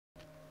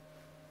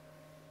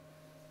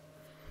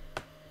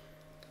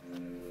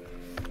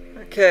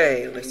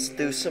Okay, let's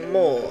do some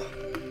more.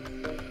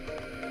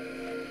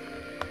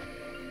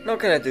 Not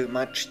gonna do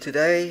much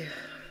today.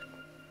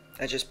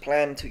 I just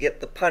plan to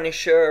get the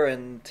Punisher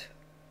and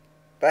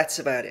that's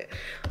about it.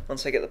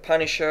 Once I get the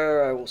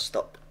Punisher, I will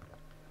stop.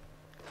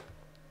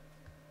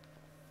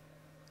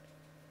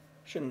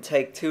 Shouldn't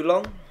take too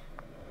long.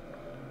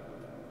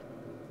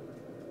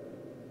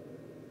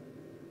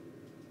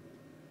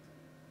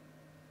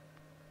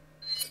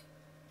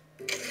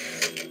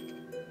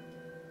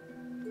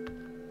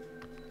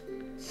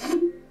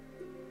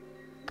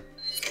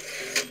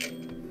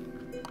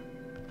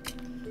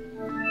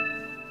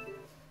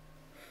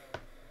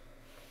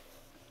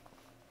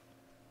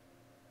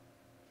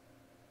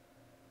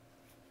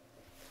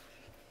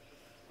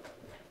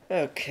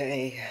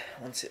 Okay,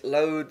 once it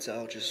loads,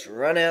 I'll just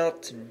run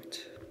out and...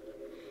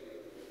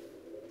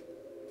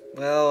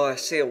 Well, I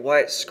see a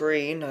white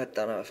screen. I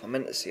don't know if I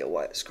meant to see a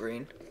white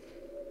screen.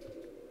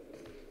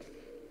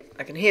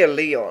 I can hear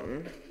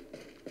Leon.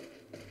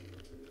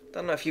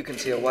 Don't know if you can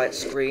see a white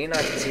screen.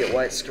 I can see a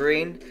white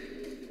screen.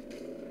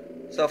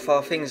 So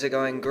far things are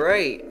going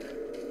great.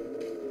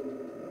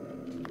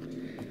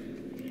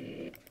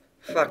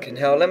 Fucking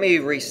hell, let me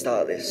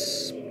restart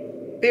this.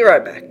 Be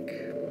right back.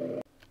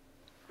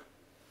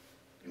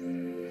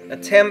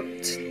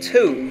 Attempt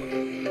 2.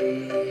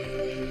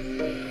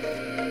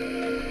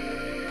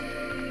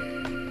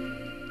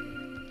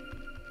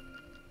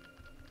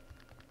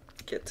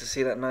 Get to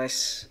see that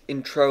nice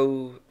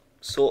intro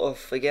sort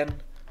of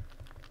again.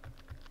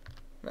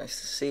 Nice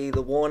to see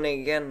the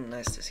warning again.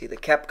 Nice to see the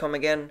Capcom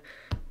again.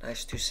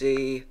 Nice to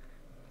see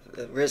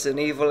the Resident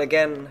Evil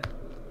again.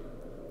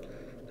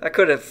 I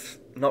could have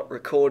not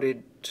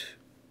recorded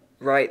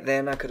right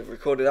then. I could have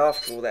recorded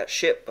after all that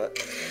shit, but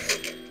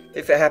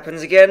if it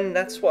happens again,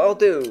 that's what I'll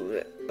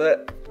do.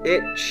 But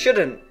it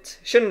shouldn't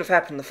have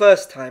happened the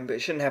first time, but it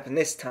shouldn't happen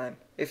this time.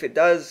 If it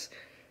does,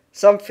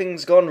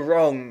 something's gone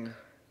wrong.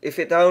 If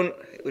it don't,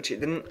 which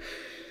it didn't,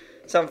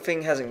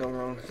 something hasn't gone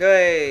wrong.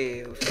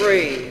 Okay,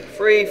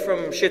 free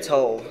from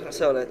shithole.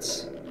 So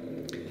let's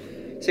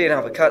see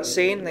another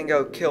cutscene, then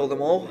go kill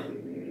them all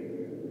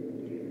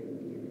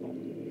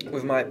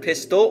with my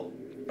pistol.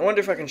 I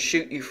wonder if I can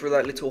shoot you through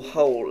that little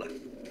hole.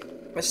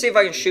 Let's see if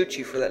I can shoot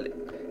you through that.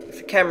 If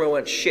the camera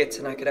weren't shit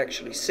and I could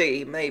actually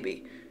see,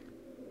 maybe.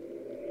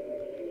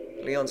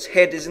 Leon's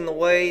head is in the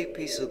way,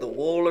 pieces of the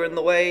wall are in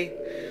the way.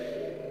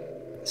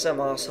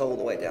 Some asshole all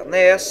the way down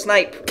there.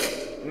 Snipe.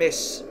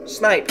 Miss.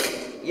 Snipe.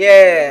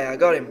 Yeah, I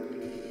got him.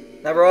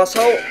 Another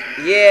asshole.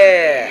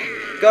 Yeah,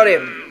 got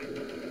him.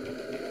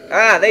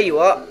 Ah, there you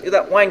are. You're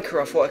that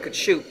wanker I thought I could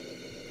shoot.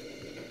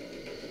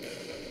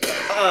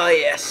 Ah,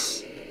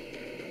 yes.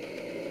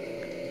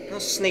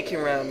 Not sneaking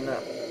around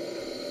now.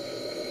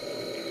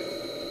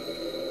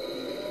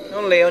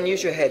 Come on, Leon,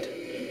 use your head.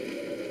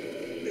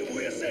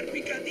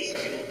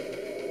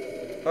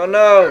 Oh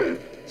no!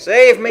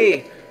 Save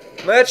me!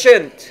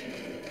 Merchant!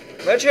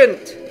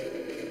 Merchant!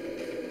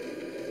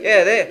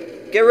 Yeah, there.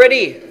 Get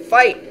ready.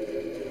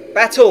 Fight.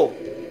 Battle.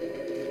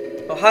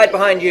 I'll hide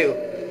behind you.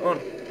 Come on.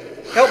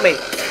 Help me.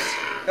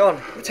 Come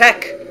on.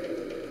 Attack.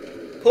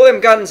 Pull them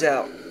guns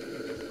out.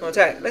 Come on,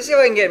 attack. Let's see if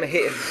I can get him to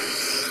hit him.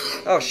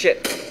 Oh,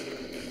 shit.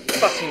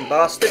 Fucking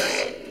bastard.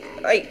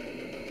 Hey.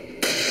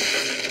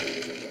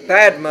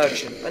 Bad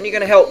merchant. Aren't you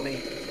going to help me?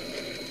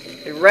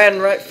 He ran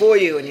right for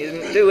you and you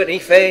didn't do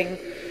anything.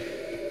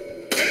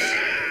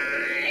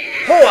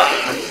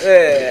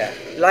 There.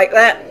 Like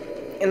that?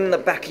 In the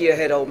back of your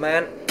head, old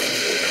man.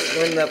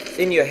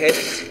 In your head.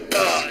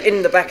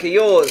 In the back of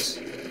yours.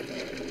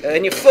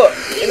 In your foot.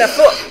 In the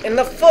foot. In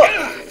the foot.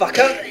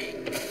 Fucker.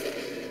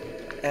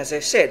 As I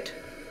said.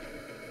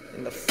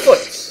 In the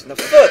foot. In the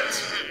foot.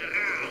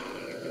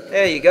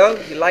 There you go.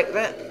 You like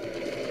that?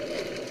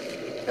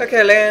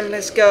 Okay, Leon.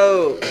 Let's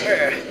go.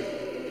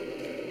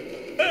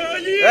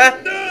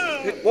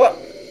 What?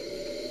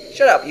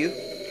 Shut up, you.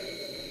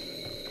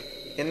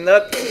 In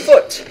the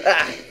foot.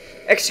 Ah.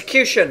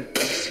 Execution.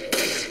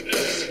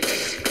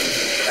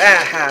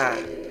 Aha.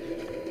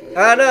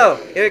 Ah no.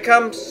 Here it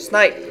comes.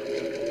 Snipe.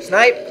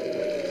 Snipe.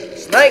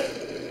 Snipe.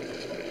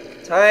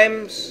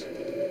 Times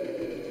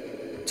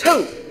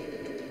 2.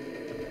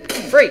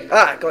 3.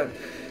 Ah, got him.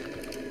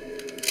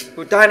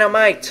 Ooh,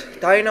 dynamite.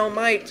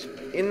 Dynamite.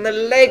 In the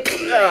leg.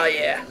 Oh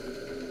yeah.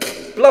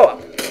 Blow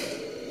up.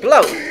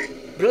 Blow.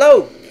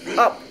 Blow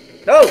up.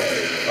 No.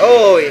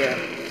 Oh yeah.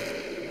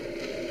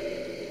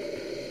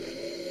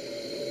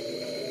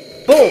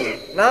 Boom.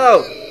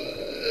 No.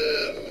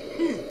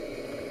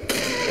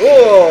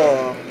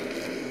 Oh.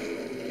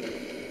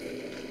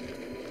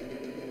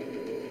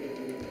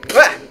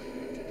 Hurrah.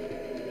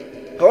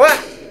 Hurrah.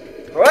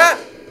 Hurrah.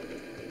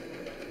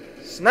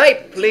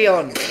 Snipe,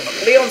 Leon.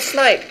 Leon,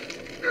 snipe.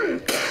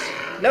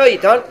 No, you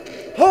don't.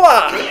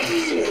 Hurrah.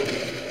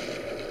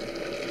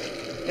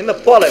 In the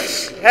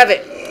bollocks. Have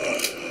it.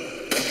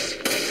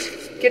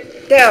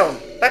 Get down.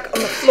 Back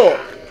on the floor.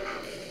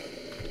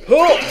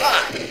 Hurrah.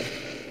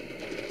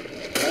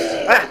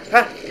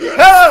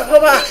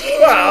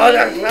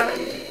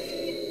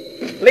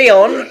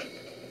 Leon,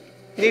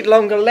 you need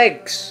longer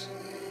legs.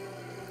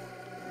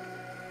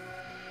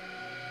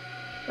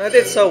 I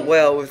did so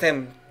well with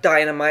them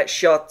dynamite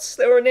shots.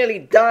 They were nearly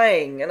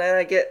dying, and then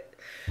I get...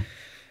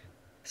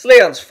 It's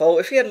Leon's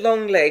fault. If he had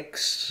long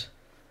legs,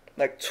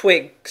 like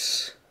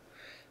twigs,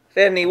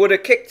 then he would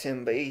have kicked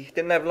him, but he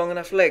didn't have long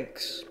enough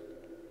legs.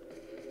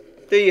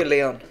 Do you,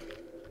 Leon?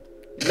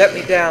 You let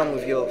me down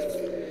with your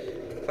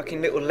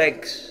fucking little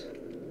legs.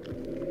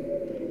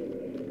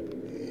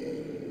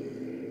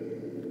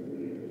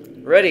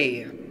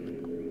 Ready.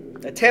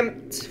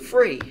 Attempt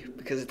 3,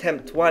 because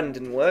attempt 1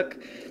 didn't work.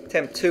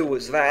 Attempt 2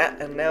 was that,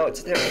 and now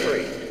it's attempt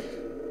 3.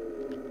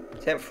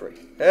 Attempt 3.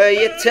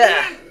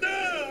 You-ta!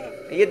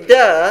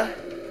 You-da!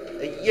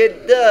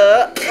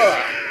 You-da!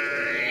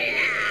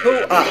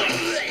 Hoo-ah!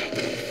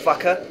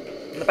 Fucker.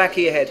 In the back of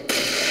your head.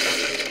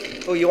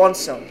 Oh, you want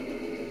some?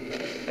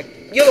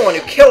 You're the one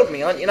who killed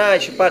me, aren't you? Now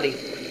it's your buddy.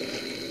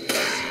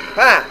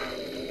 Ah!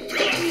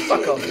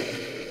 Fuck off.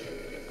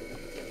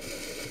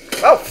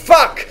 Oh,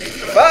 fuck!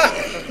 Fuck!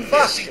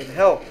 Fucking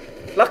hell.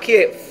 Lucky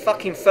it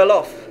fucking fell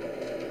off.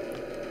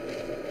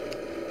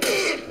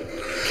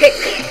 Kick!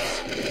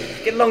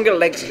 Get longer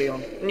legs,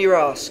 Leon. In your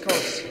ass. Come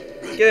on.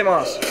 Get him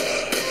ass.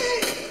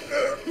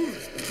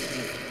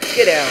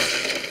 Get down.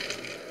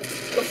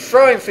 Stop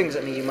throwing things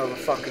at me, you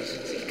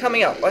motherfuckers. See,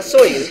 coming up. I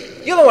saw you.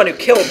 You're the one who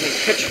killed me,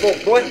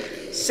 pitchfork boy.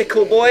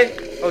 Sickle boy.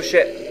 Oh,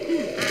 shit.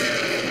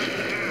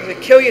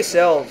 Kill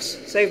yourselves.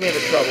 Save me the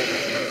trouble.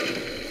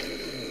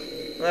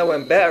 That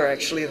went better,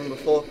 actually, than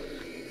before.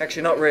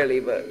 Actually, not really,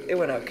 but it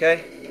went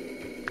okay.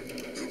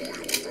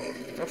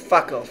 Oh,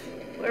 fuck off.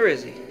 Where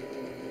is he?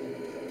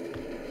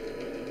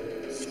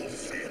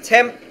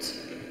 Attempt.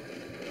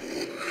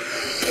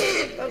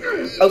 Don't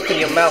open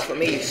your mouth at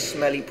me, you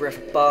smelly breath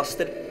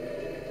bastard.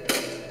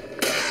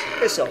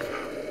 Piss off.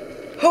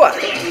 Hooah!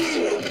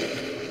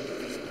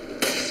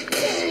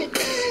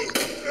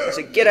 I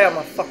said, get out of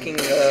my fucking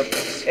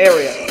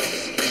area.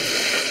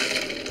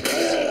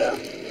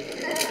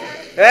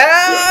 Ah!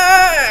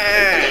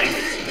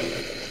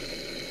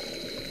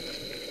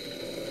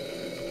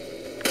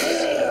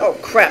 Oh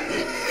crap.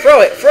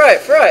 Throw it, throw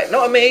it, throw it.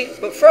 Not at me,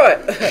 but throw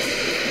it.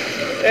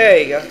 There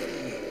you go.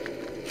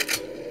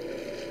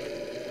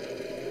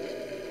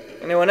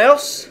 Anyone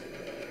else?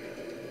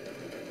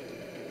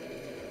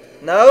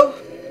 No?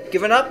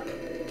 Given up?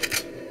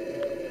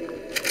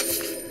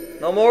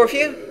 No more of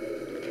you?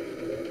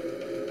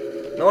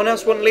 No one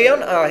else want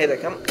Leon? Ah, here they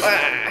come.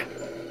 Ah!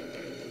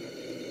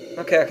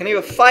 Okay, I can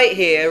either fight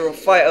here or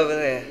fight over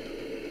there.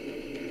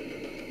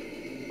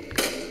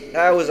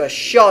 That was a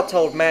shot,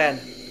 old man.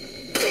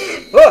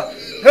 Oh!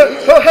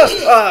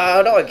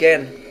 Ah, not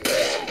again.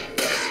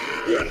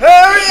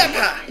 Hurry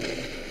up!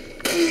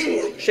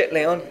 Shit,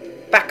 Leon.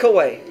 Back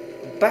away.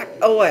 Back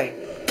away.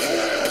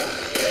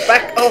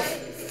 Back off.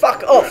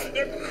 Fuck off.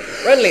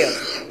 Run, Leon.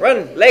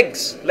 Run.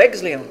 Legs.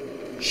 Legs, Leon.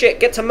 Shit,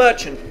 get to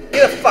Merchant.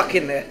 Get the fuck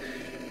in there.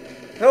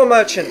 No,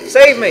 Merchant.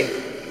 Save me.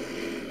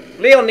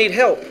 Leon need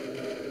help.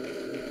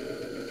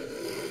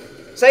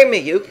 Save me,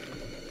 you.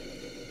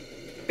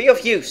 Be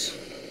of use.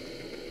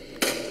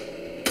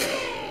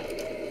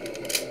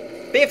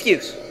 Be of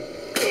use.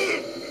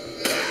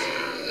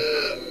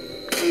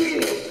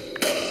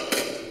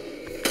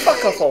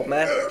 Fuck off, old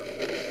man.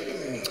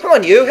 Come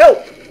on, you.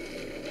 Help.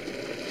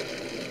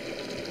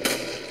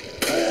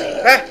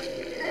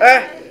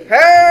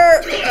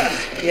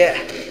 Yeah.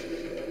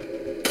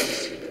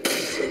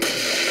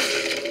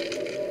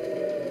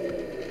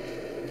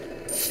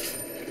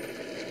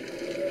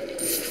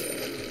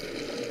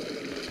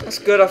 That's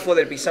good. I thought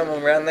there'd be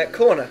someone around that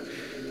corner.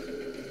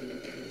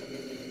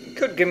 You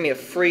could give me a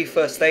free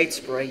first aid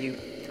spray, you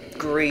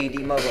greedy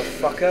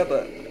motherfucker,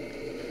 but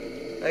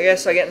I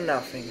guess I get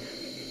nothing.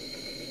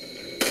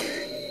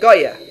 Got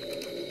ya.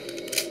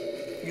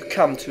 You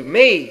come to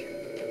me.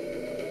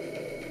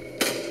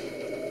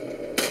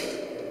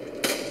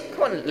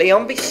 Come on,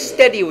 Leon, be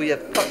steady with your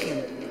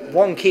fucking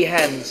wonky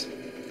hands.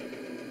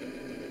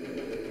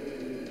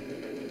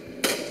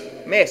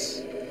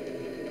 Miss.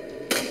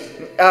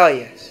 Oh,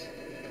 yes.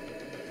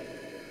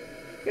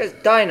 He has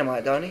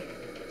dynamite, don't he?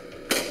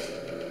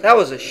 That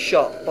was a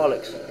shot.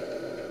 Bollocks.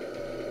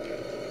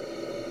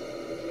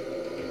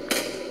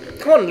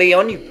 Come on,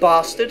 Leon, you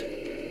bastard.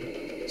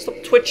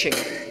 Stop twitching.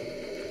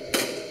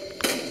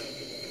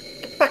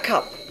 Get back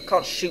up.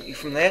 Can't shoot you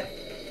from there.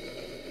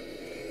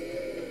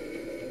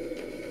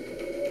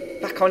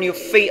 Back on your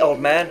feet, old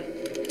man.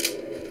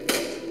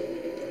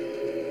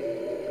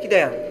 Get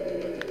down.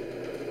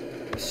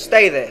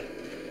 Stay there.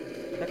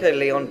 Okay,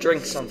 Leon,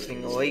 drink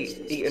something or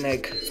eat an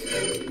egg.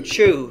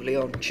 Chew,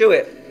 Leon, chew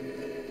it.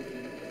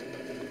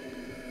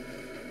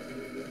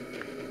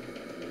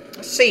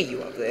 I see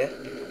you up there.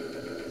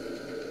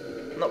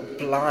 I'm not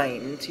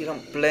blind, you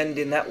don't blend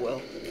in that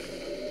well.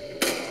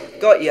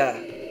 Got ya.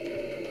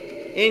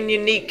 In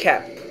your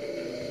kneecap.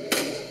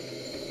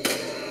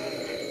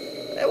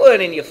 That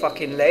weren't in your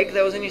fucking leg,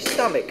 that was in your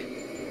stomach.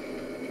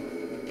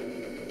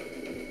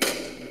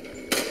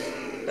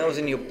 That was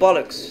in your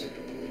bollocks.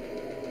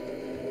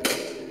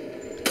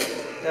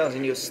 That was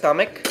in your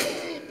stomach.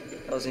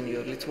 That was in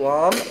your little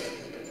arm.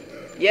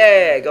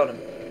 Yeah, got him.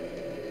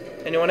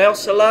 Anyone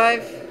else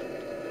alive?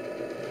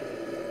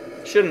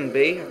 Shouldn't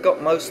be. I've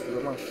got most of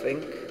them, I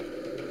think.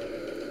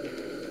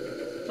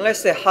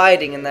 Unless they're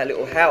hiding in that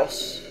little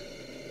house.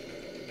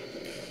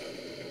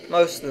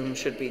 Most of them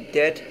should be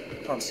dead.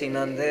 Can't see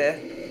none there.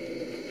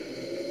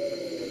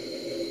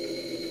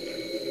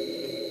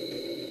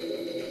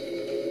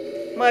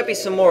 Might be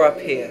some more up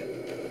here.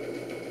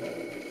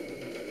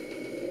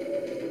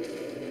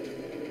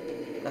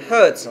 I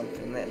heard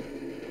something then.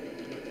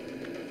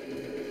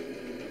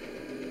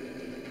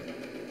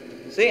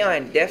 See, I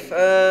ain't deaf.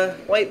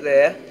 Wait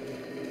there.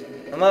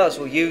 I might as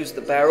well use the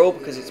barrel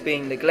because it's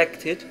being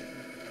neglected.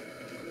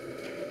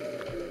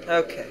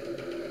 Okay.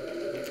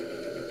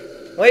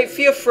 Wait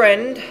for your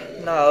friend.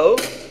 No.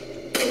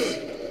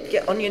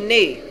 Get on your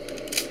knee.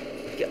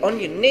 Get on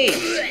your knee.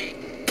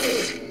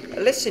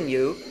 Listen,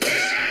 you.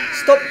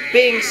 Stop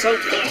being so...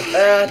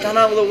 I don't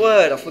know the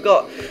word. I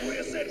forgot.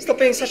 Stop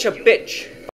being such a bitch.